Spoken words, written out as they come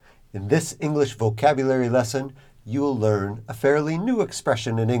In this English vocabulary lesson, you will learn a fairly new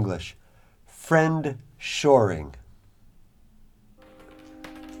expression in English, friend shoring.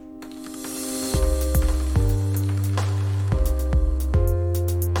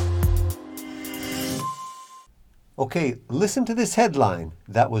 Okay, listen to this headline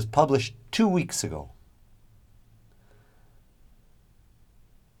that was published 2 weeks ago.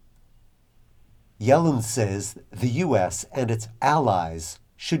 Yellen says the U.S. and its allies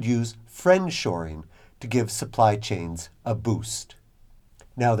should use friendshoring to give supply chains a boost.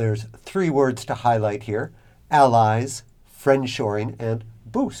 Now there's 3 words to highlight here: allies, friendshoring, and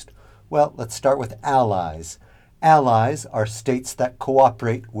boost. Well, let's start with allies. Allies are states that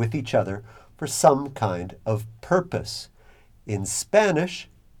cooperate with each other for some kind of purpose. In Spanish,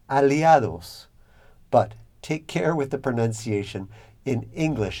 aliados. But take care with the pronunciation. In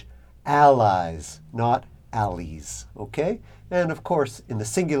English, allies, not allies, okay? And of course, in the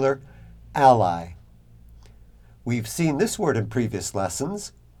singular, ally. We've seen this word in previous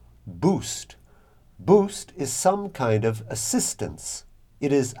lessons, boost. Boost is some kind of assistance.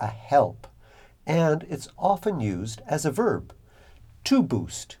 It is a help, and it's often used as a verb. To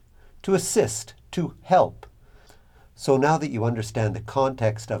boost, to assist, to help. So now that you understand the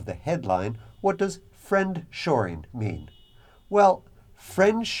context of the headline, what does friendshoring mean? Well,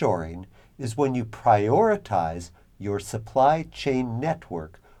 friendshoring is when you prioritize your supply chain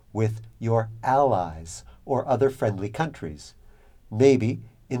network with your allies or other friendly countries. Maybe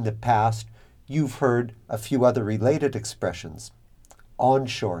in the past you've heard a few other related expressions.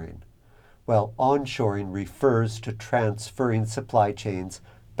 Onshoring. Well, onshoring refers to transferring supply chains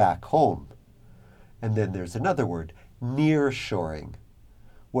back home. And then there's another word, nearshoring.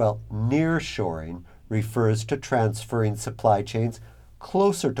 Well, nearshoring refers to transferring supply chains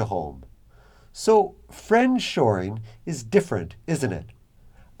closer to home. So friendshoring is different, isn't it?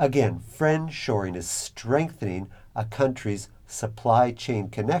 Again, friendshoring is strengthening a country's supply chain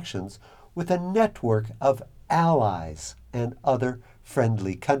connections with a network of allies and other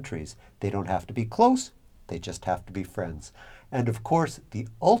friendly countries. They don't have to be close, they just have to be friends. And of course, the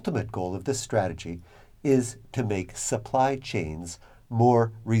ultimate goal of this strategy is to make supply chains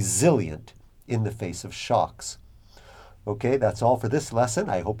more resilient in the face of shocks. Okay, that's all for this lesson.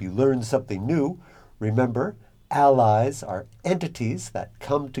 I hope you learned something new. Remember, allies are entities that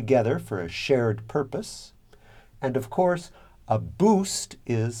come together for a shared purpose. And of course, a boost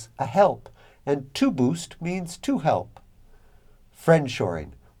is a help. And to boost means to help.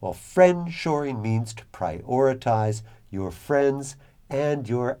 Friendshoring. Well, friendshoring means to prioritize your friends and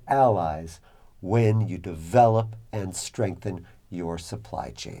your allies when you develop and strengthen your supply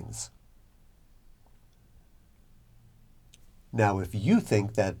chains. Now, if you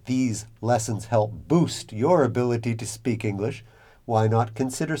think that these lessons help boost your ability to speak English, why not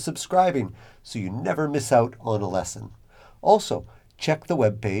consider subscribing so you never miss out on a lesson? Also, check the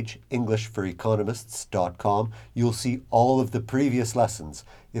webpage, EnglishForEconomists.com. You'll see all of the previous lessons.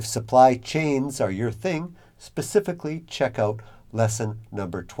 If supply chains are your thing, specifically check out lesson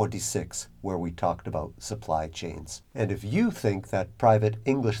number 26, where we talked about supply chains. And if you think that private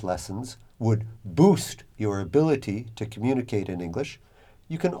English lessons would boost your ability to communicate in English,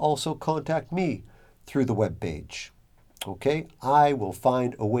 you can also contact me through the webpage. Okay? I will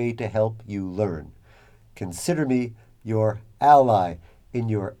find a way to help you learn. Consider me your ally in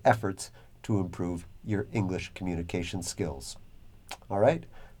your efforts to improve your English communication skills. All right,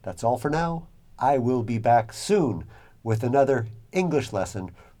 that's all for now. I will be back soon with another English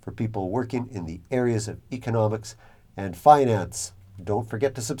lesson for people working in the areas of economics and finance. Don't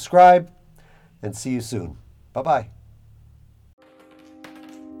forget to subscribe, and see you soon. Bye-bye.